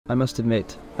I must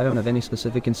admit, I don't have any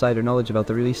specific insider knowledge about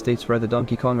the release dates for either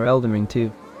Donkey Kong or Elden Ring 2.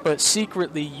 But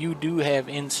secretly, you do have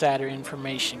insider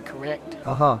information, correct?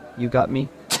 Aha, you got me?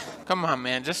 Come on,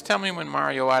 man. Just tell me when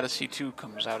Mario Odyssey 2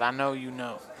 comes out. I know you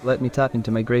know. Let me tap into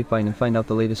my grapevine and find out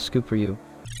the latest scoop for you.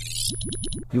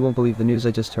 You won't believe the news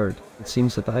I just heard. It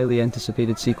seems that the highly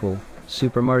anticipated sequel,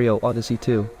 Super Mario Odyssey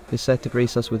 2, is set to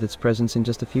grace us with its presence in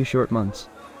just a few short months.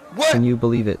 What? Can you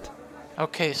believe it?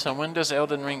 Okay, so when does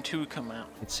Elden Ring 2 come out?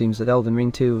 It seems that Elden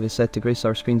Ring 2 is set to grace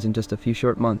our screens in just a few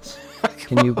short months.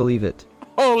 Can you believe it?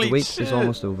 Holy The wait shit. is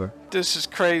almost over. This is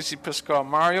crazy, Pascal.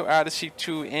 Mario Odyssey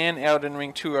 2 and Elden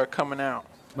Ring 2 are coming out.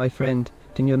 My friend,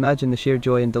 can you imagine the sheer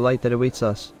joy and delight that awaits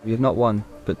us? We have not one,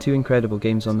 but two incredible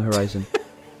games on the horizon.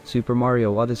 Super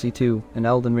Mario Odyssey 2 and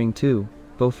Elden Ring 2,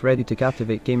 both ready to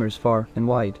captivate gamers far and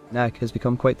wide. Knack has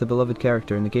become quite the beloved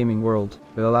character in the gaming world,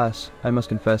 but alas, I must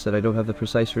confess that I don't have the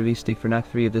precise release date for Knack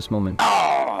 3 at this moment.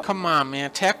 Oh, come on,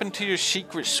 man. Tap into your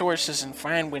secret sources and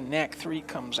find when Knack 3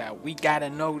 comes out. We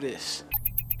gotta know this.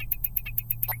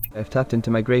 I've tapped into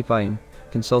my grapevine,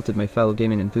 consulted my fellow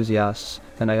gaming enthusiasts,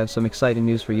 and I have some exciting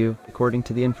news for you. According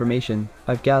to the information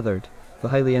I've gathered, the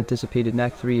highly anticipated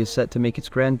Knack 3 is set to make its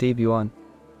grand debut on,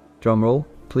 drumroll,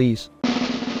 please,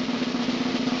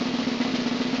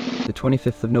 the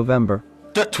 25th of November.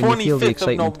 The Can you feel the 25th of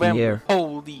excitement in the November. air?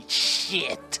 Holy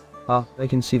shit. Ah, I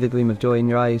can see the gleam of joy in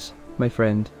your eyes, my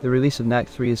friend. The release of Knack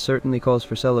 3 is certainly cause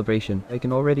for celebration. I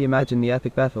can already imagine the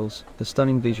epic battles, the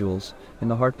stunning visuals, and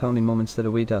the heart-pounding moments that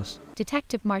await us.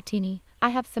 Detective Martini, I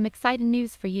have some exciting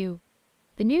news for you.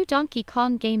 The new Donkey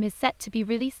Kong game is set to be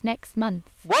released next month.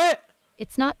 What?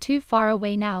 It's not too far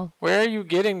away now. Where are you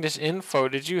getting this info?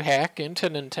 Did you hack into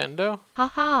Nintendo?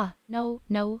 Haha, no,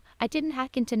 I didn't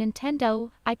hack into Nintendo,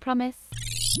 I promise.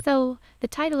 So, the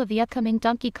title of the upcoming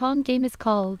Donkey Kong game is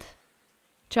called...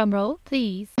 Drumroll,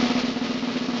 please.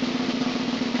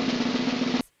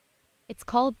 It's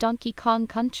called Donkey Kong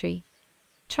Country.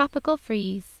 Tropical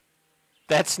Freeze.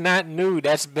 That's not new.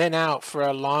 That's been out for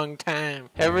a long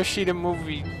time. Ever see the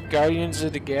movie Guardians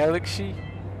of the Galaxy?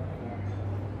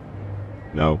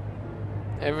 No.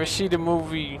 Ever see the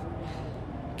movie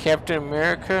Captain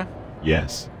America?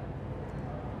 Yes.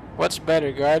 What's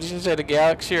better, Guardians of the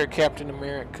Galaxy or Captain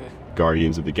America?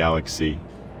 Guardians of the Galaxy.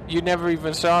 You never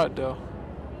even saw it, though.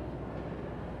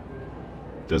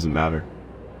 Doesn't matter.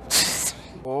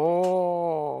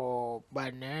 Oh,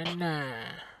 banana.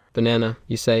 Banana,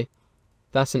 you say?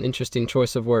 That's an interesting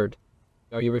choice of word.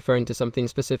 Are you referring to something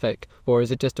specific, or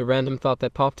is it just a random thought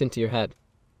that popped into your head?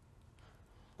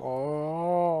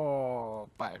 Oh,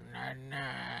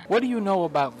 banana. What do you know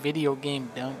about Video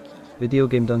Game Donkey? Video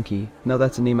Game Donkey. Now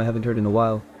that's a name I haven't heard in a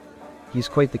while. He's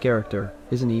quite the character,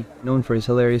 isn't he? Known for his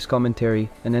hilarious commentary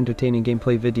and entertaining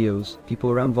gameplay videos.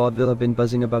 People around vaudeville have been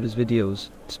buzzing about his videos,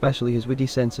 especially his witty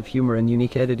sense of humor and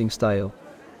unique editing style.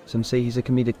 Some say he's a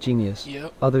comedic genius.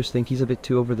 Yep. Others think he's a bit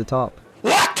too over the top.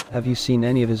 What? Have you seen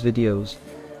any of his videos?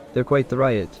 They're quite the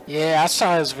riot. Yeah, I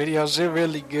saw his videos. They're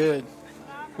really good.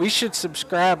 We should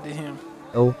subscribe to him.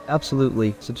 Oh,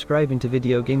 absolutely. Subscribing to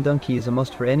Video Game Donkey is a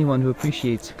must for anyone who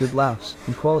appreciates good laughs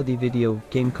and quality video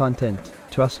game content.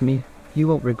 Trust me, you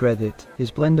won't regret it.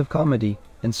 His blend of comedy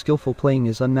and skillful playing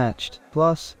is unmatched.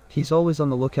 Plus, he's always on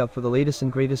the lookout for the latest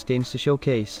and greatest games to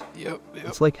showcase. Yep.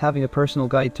 It's like having a personal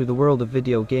guide through the world of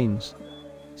video games.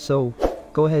 So,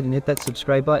 go ahead and hit that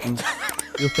subscribe button.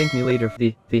 You'll thank me later.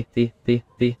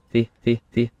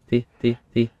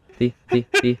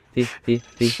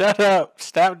 Shut up.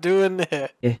 Stop doing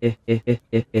that.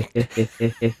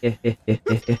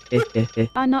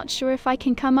 I'm not sure if I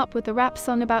can come up with a rap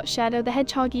song about Shadow the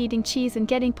Hedgehog eating cheese and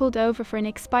getting pulled over for an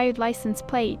expired license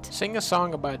plate. Sing a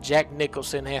song about Jack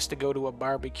Nicholson has to go to a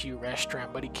barbecue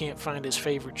restaurant, but he can't find his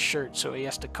favorite shirt, so he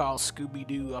has to call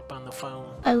Scooby-Doo up on the phone.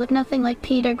 I look nothing like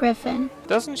Peter Griffin.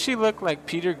 Doesn't she look like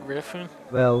Peter Griffin?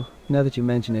 Well, now that you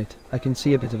mention it, I can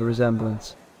see a bit of a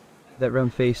resemblance. That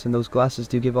round face and those glasses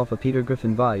do give off a Peter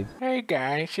Griffin vibe. Hey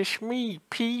guys, it's me,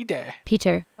 Peter.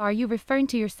 Peter, are you referring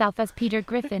to yourself as Peter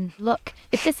Griffin? Look,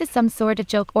 if this is some sort of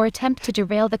joke or attempt to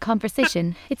derail the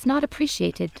conversation, it's not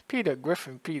appreciated. Peter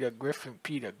Griffin, Peter Griffin,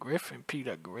 Peter Griffin,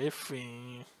 Peter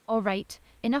Griffin. Alright,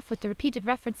 enough with the repeated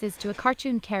references to a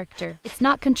cartoon character. It's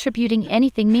not contributing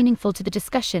anything meaningful to the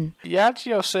discussion.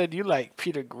 Biagio said you like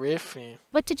Peter Griffin.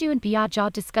 What did you and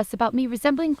Biagio discuss about me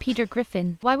resembling Peter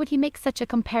Griffin? Why would he make such a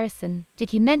comparison? Did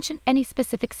he mention any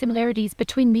specific similarities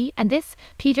between me and this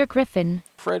Peter Griffin?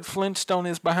 Fred Flintstone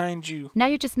is behind you. Now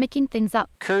you're just making things up.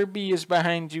 Kirby is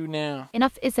behind you now.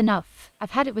 Enough is enough.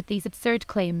 I've had it with these absurd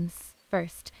claims.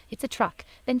 First, it's a truck,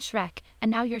 then Shrek, and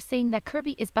now you're saying that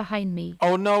Kirby is behind me.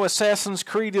 Oh no, Assassin's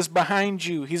Creed is behind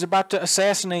you. He's about to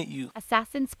assassinate you.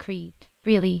 Assassin's Creed.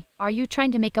 Really? Are you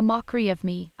trying to make a mockery of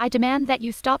me? I demand that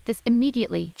you stop this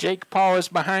immediately. Jake Paul is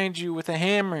behind you with a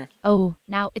hammer. Oh,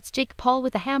 now it's Jake Paul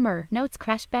with a hammer. Now it's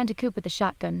Crash Bandicoot with a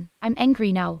shotgun. I'm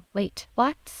angry now. Wait,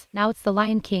 what? Now it's the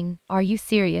Lion King. Are you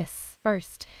serious?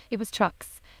 First, it was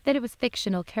trucks. Then it was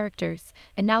fictional characters.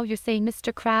 And now you're saying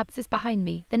Mr. Krabs is behind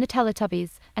me. Then the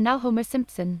Teletubbies. And now Homer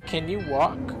Simpson. Can you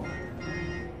walk?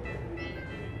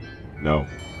 No.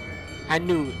 I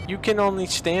knew it. You can only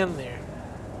stand there.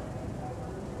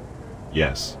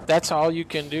 Yes. That's all you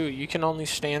can do. You can only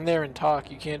stand there and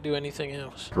talk. You can't do anything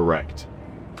else. Correct.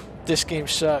 This game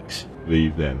sucks.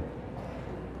 Leave then.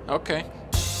 Okay.